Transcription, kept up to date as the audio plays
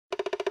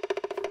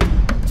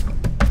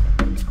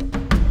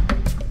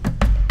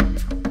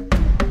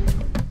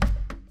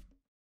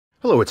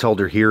Hello, it's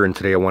Elder here, and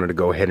today I wanted to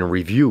go ahead and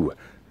review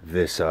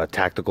this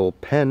tactical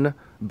pen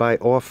by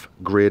Off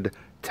Grid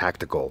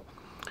Tactical.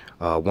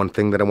 One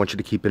thing that I want you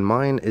to keep in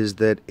mind is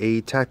that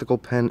a tactical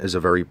pen is a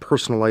very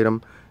personal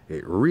item.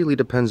 It really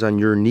depends on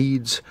your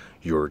needs,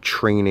 your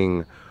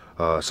training,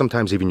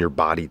 sometimes even your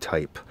body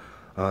type,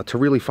 to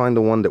really find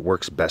the one that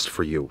works best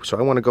for you. So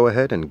I want to go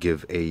ahead and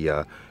give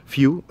a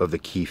few of the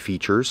key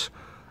features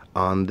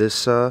on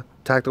this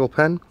tactical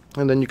pen,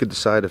 and then you could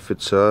decide if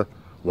it's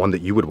one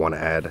that you would want to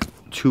add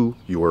to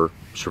your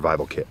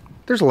survival kit.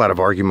 There's a lot of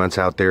arguments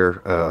out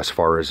there as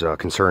far as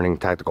concerning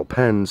tactical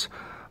pens.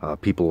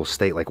 People will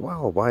state like,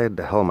 well, why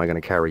the hell am I going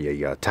to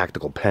carry a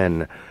tactical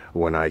pen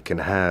when I can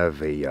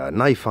have a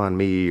knife on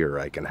me, or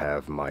I can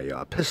have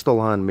my pistol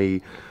on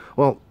me?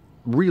 Well,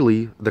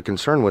 really, the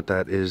concern with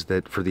that is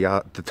that for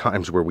the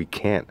times where we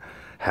can't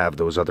have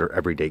those other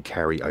everyday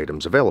carry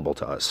items available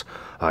to us.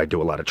 I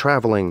do a lot of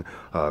traveling,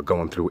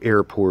 going through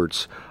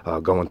airports,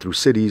 going through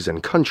cities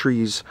and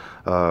countries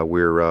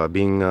where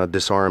being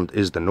disarmed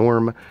is the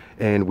norm,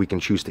 and we can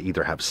choose to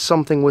either have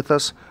something with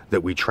us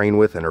that we train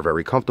with and are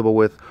very comfortable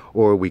with,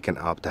 or we can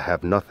opt to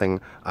have nothing.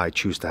 I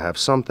choose to have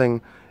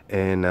something,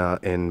 and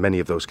in many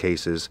of those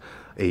cases,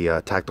 a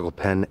tactical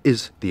pen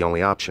is the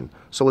only option.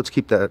 So let's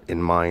keep that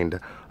in mind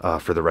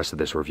for the rest of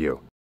this review.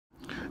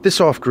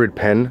 This off-grid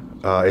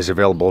pen is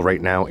available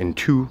right now in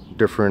two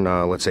different,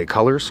 let's say,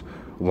 colors.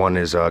 One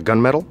is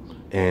gunmetal,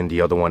 and the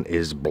other one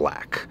is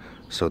black.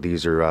 So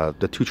these are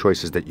the two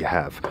choices that you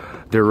have.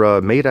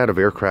 They're made out of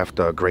aircraft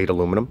grade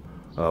aluminum,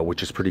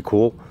 which is pretty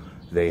cool.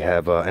 They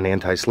have an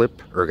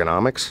anti-slip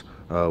ergonomics,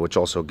 which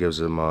also gives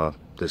them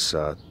this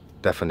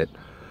definite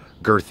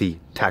girthy,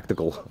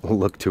 tactical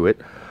look to it.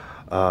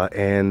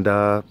 And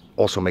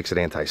also makes it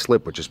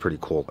anti-slip, which is pretty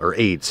cool, or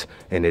aids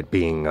in it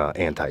being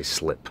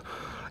anti-slip.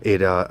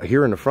 It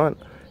here in the front,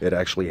 it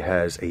actually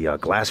has a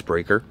glass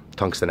breaker,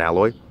 tungsten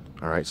alloy.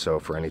 All right, so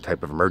for any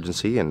type of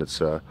emergency, and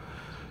it's a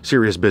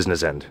serious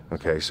business end,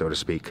 okay, so to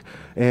speak.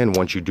 And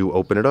once you do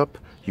open it up,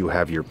 you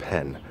have your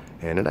pen,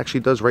 and it actually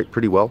does write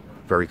pretty well,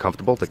 very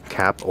comfortable. The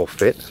cap will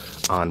fit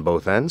on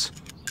both ends,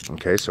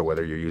 okay, so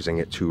whether you're using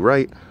it to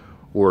write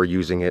or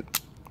using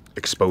it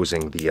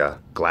exposing the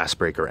glass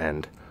breaker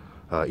end,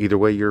 either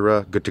way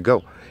you're good to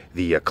go.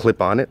 The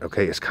clip on it,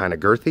 okay, is kind of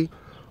girthy,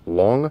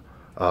 long,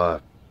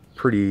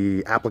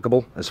 pretty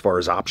applicable as far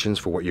as options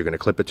for what you're going to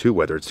clip it to,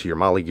 whether it's to your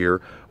MOLLE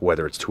gear,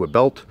 whether it's to a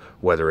belt,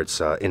 whether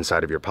it's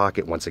inside of your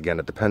pocket. Once again,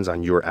 it depends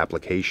on your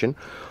application.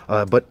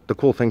 But the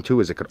cool thing too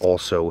is it could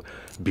also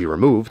be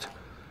removed,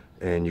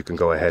 and you can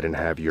go ahead and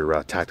have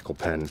your tactical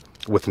pen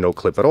with no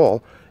clip at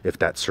all if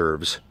that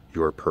serves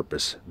your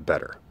purpose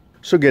better.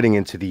 So getting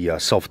into the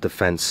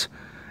self-defense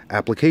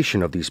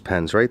application of these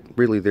pens, right?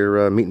 Really,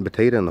 they're meat and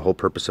potato, and the whole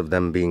purpose of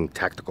them being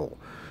tactical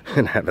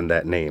and having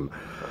that name.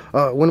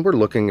 When we're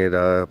looking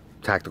at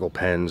tactical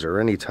pens or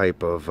any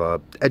type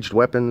of edged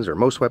weapons or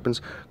most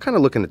weapons, kind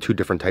of looking at two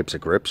different types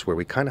of grips, where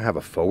we kind of have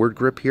a forward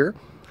grip here,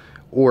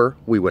 or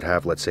we would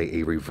have, let's say,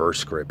 a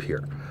reverse grip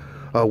here.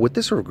 With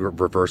this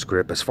reverse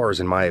grip, as far as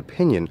in my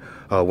opinion,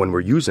 when we're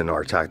using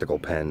our tactical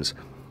pens,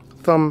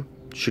 thumb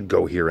should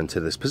go here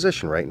into this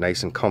position, right?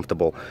 Nice and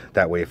comfortable.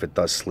 That way, if it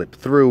does slip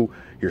through,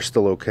 you're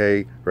still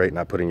okay, right?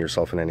 Not putting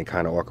yourself in any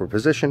kind of awkward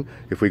position.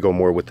 If we go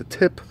more with the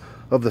tip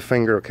of the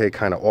finger, okay,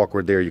 kind of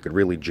awkward there, you could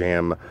really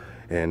jam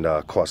and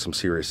cause some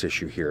serious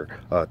issue here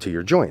to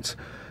your joints.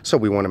 So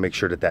we want to make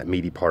sure that that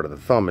meaty part of the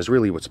thumb is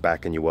really what's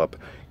backing you up,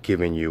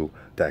 giving you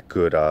that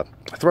good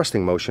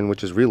thrusting motion,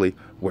 which is really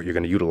what you're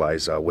going to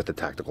utilize with the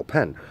tactical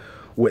pen.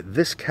 What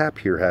this cap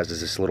here has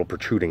is this little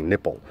protruding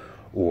nipple,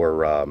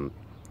 or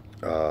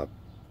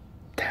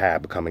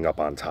tab coming up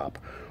on top,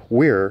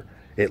 where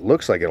it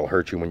looks like it'll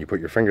hurt you when you put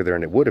your finger there,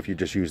 and it would if you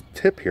just used the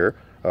tip here,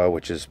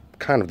 which is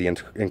kind of the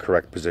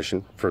incorrect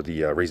position for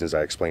the reasons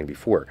I explained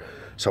before.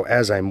 So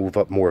as I move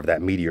up more of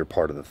that meatier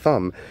part of the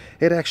thumb,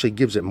 it actually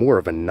gives it more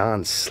of a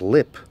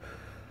non-slip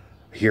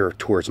here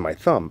towards my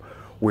thumb,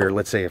 where,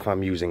 let's say, if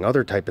I'm using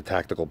other type of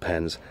tactical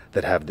pens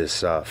that have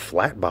this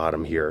flat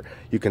bottom here,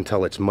 you can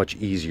tell it's much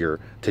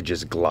easier to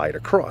just glide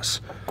across.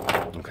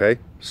 Okay,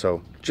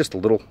 so just a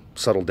little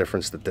subtle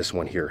difference that this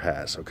one here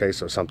has. Okay,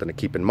 so something to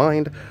keep in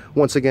mind.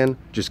 Once again,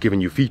 just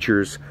giving you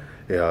features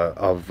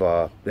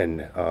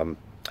and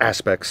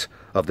aspects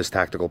of this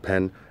tactical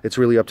pen. It's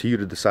really up to you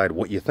to decide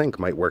what you think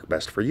might work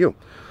best for you.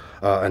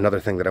 Another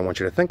thing that I want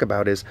you to think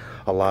about is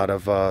a lot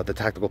of the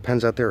tactical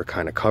pens out there are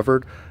kind of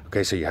covered.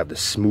 Okay, so you have the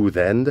smooth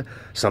end,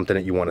 something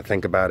that you want to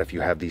think about if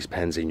you have these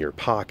pens in your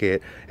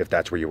pocket, if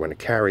that's where you want to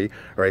carry,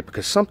 right?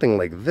 Because something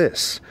like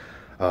this,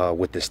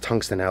 with this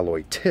tungsten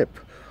alloy tip,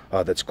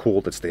 that's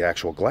cool, that's the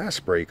actual glass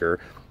breaker,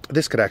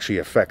 this could actually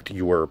affect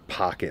your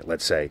pocket,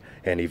 let's say,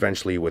 and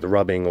eventually with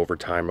rubbing over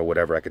time or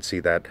whatever, I could see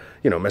that,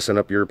 you know, messing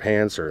up your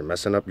pants or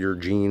messing up your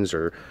jeans,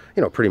 or,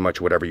 you know, pretty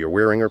much whatever you're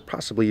wearing, or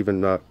possibly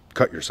even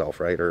cut yourself,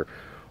 right,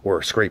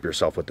 or scrape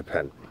yourself with the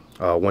pen.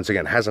 Once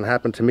again, hasn't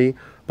happened to me,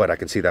 but I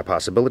can see that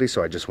possibility,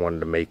 so I just wanted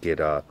to make it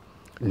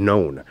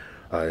known.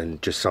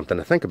 And just something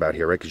to think about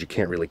here, right? Because you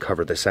can't really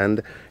cover this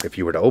end. If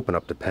you were to open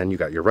up the pen, you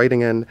got your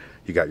writing end,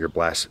 you got your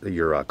glass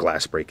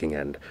breaking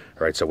end,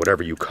 all right? So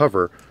whatever you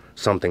cover,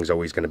 something's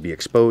always going to be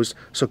exposed,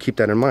 so keep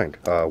that in mind.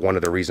 One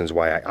of the reasons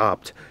why I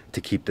opt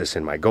to keep this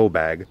in my go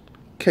bag.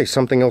 Okay,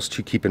 something else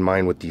to keep in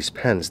mind with these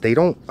pens, they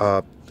don't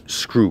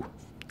screw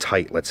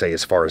tight, let's say,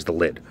 as far as the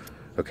lid.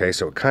 Okay,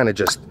 so it kind of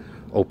just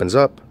opens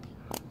up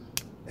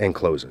and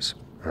closes.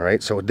 All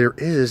right, so there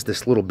is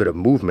this little bit of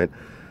movement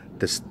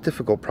that's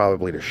difficult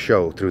probably to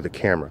show through the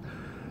camera,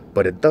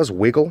 but it does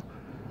wiggle.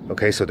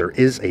 Okay, so there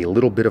is a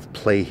little bit of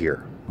play here.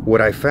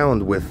 What I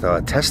found with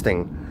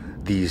testing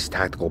these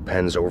tactical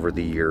pens over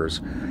the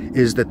years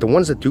is that the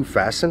ones that do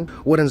fasten,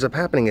 what ends up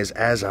happening is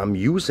as I'm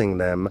using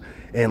them,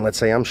 and let's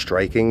say I'm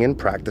striking and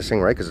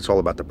practicing, right, because it's all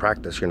about the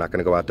practice. You're not going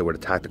to go out there with a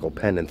tactical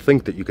pen and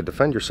think that you could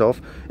defend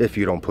yourself if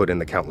you don't put in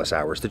the countless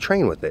hours to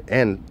train with it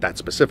and that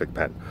specific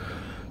pen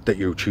that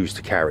you choose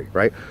to carry,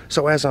 right?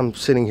 So as I'm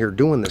sitting here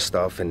doing this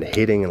stuff and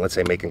hitting and let's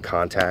say making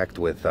contact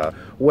with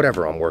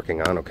whatever I'm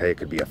working on, okay, it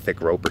could be a thick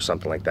rope or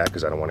something like that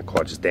because I don't want to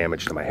cause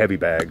damage to my heavy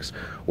bags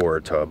or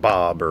to a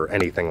bob or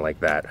anything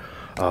like that.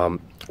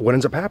 What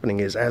ends up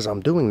happening is as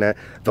I'm doing that,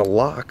 the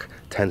lock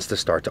tends to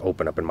start to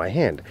open up in my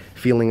hand,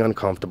 feeling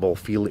uncomfortable,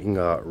 feeling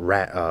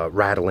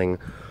rattling,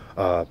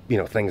 you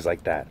know, things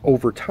like that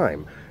over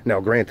time. Now,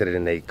 granted,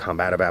 in a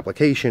combative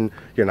application,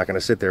 you're not going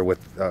to sit there with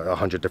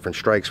 100 different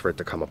strikes for it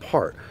to come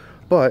apart.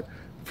 But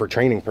for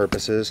training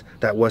purposes,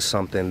 that was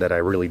something that I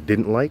really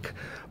didn't like.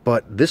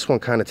 But this one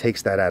kind of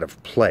takes that out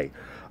of play.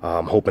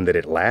 I'm hoping that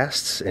it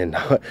lasts and,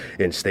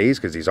 and stays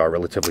because these are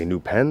relatively new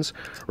pens,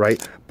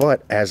 right?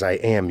 But as I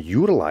am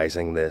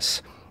utilizing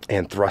this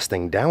and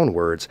thrusting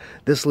downwards,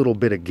 this little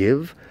bit of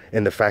give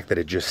and the fact that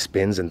it just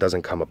spins and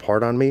doesn't come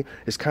apart on me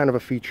is kind of a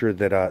feature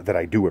that, that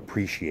I do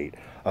appreciate.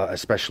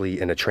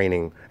 Especially in a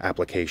training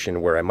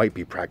application where I might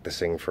be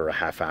practicing for a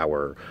half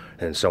hour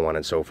and so on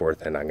and so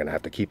forth, and I'm going to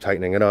have to keep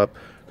tightening it up,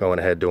 going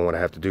ahead, doing what I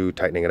have to do,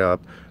 tightening it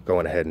up,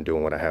 going ahead and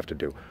doing what I have to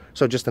do.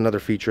 So just another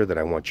feature that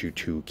I want you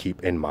to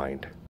keep in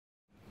mind.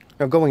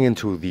 Now, going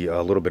into the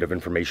little bit of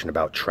information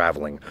about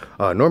traveling.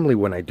 Normally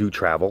when I do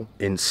travel,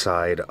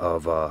 inside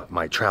of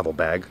my travel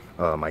bag,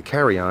 my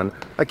carry-on,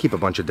 I keep a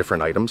bunch of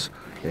different items.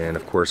 And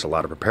of course a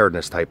lot of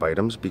preparedness type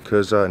items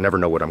because I never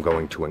know what I'm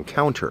going to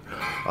encounter.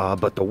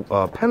 But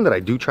the pen that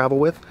I do travel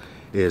with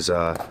is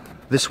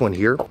this one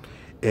here.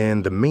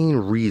 And the main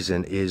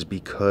reason is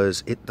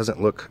because it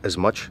doesn't look as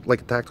much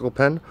like a tactical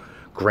pen.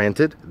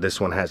 Granted, this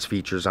one has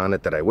features on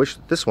it that I wish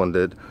this one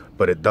did,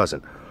 but it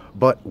doesn't.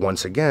 But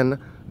once again,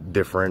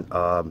 different,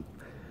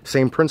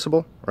 same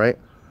principle, right?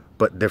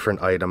 But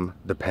different item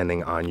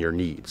depending on your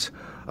needs.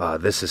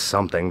 This is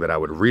something that I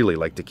would really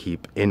like to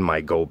keep in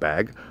my go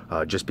bag,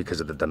 just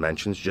because of the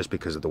dimensions, just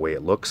because of the way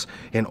it looks,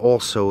 and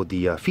also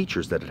the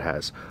features that it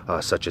has,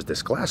 such as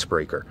this glass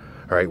breaker,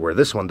 all right, where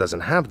this one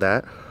doesn't have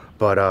that,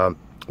 but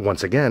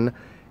once again,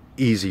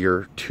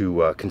 easier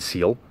to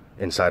conceal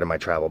inside of my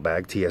travel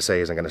bag. TSA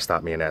isn't going to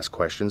stop me and ask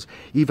questions,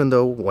 even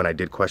though when I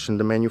did question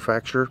the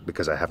manufacturer,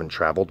 because I haven't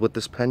traveled with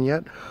this pen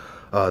yet,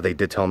 they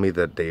did tell me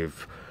that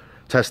they've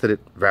tested it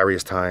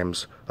various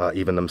times,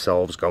 even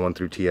themselves going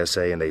through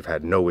TSA, and they've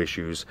had no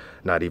issues,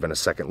 not even a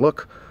second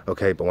look.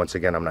 Okay, but once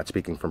again, I'm not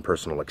speaking from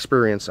personal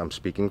experience. I'm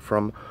speaking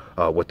from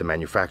what the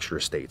manufacturer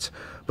states.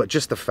 But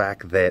just the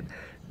fact that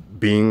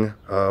being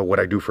what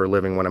I do for a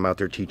living when I'm out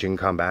there teaching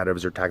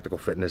combatives or tactical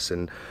fitness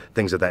and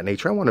things of that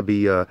nature, I want to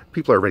be,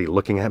 people are already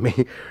looking at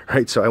me,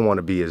 right? So I want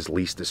to be as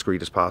least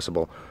discreet as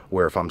possible,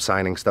 where if I'm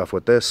signing stuff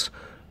with this,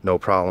 no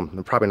problem.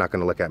 They're probably not going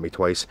to look at me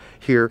twice.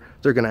 Here,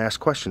 they're going to ask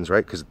questions,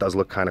 right? Because it does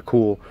look kind of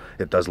cool.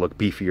 It does look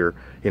beefier.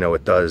 You know,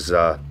 it does,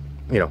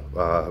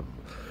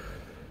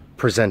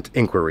 present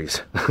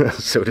inquiries,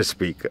 so to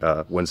speak,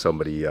 when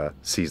somebody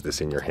sees this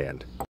in your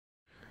hand.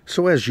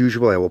 So as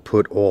usual, I will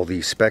put all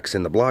the specs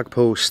in the blog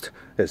post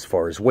as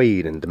far as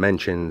weight and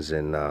dimensions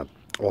and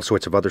all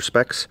sorts of other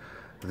specs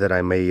that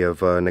I may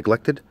have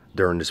neglected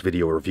during this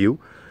video review.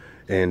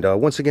 And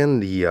once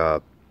again, the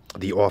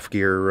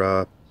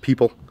Off-Gear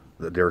people,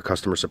 their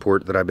customer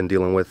support that I've been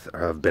dealing with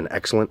have been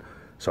excellent,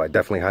 so I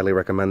definitely highly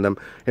recommend them.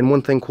 And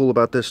one thing cool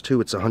about this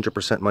too, it's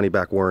 100% money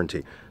back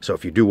warranty. So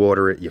if you do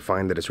order it, you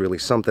find that it's really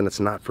something that's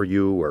not for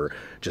you or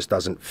just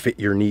doesn't fit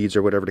your needs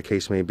or whatever the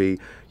case may be,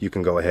 you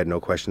can go ahead, no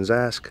questions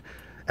asked,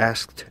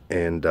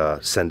 and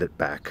send it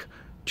back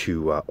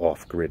to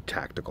Off-Grid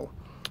Tactical.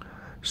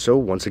 So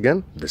once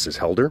again, this is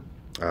Helder.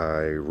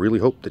 I really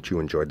hope that you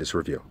enjoyed this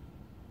review.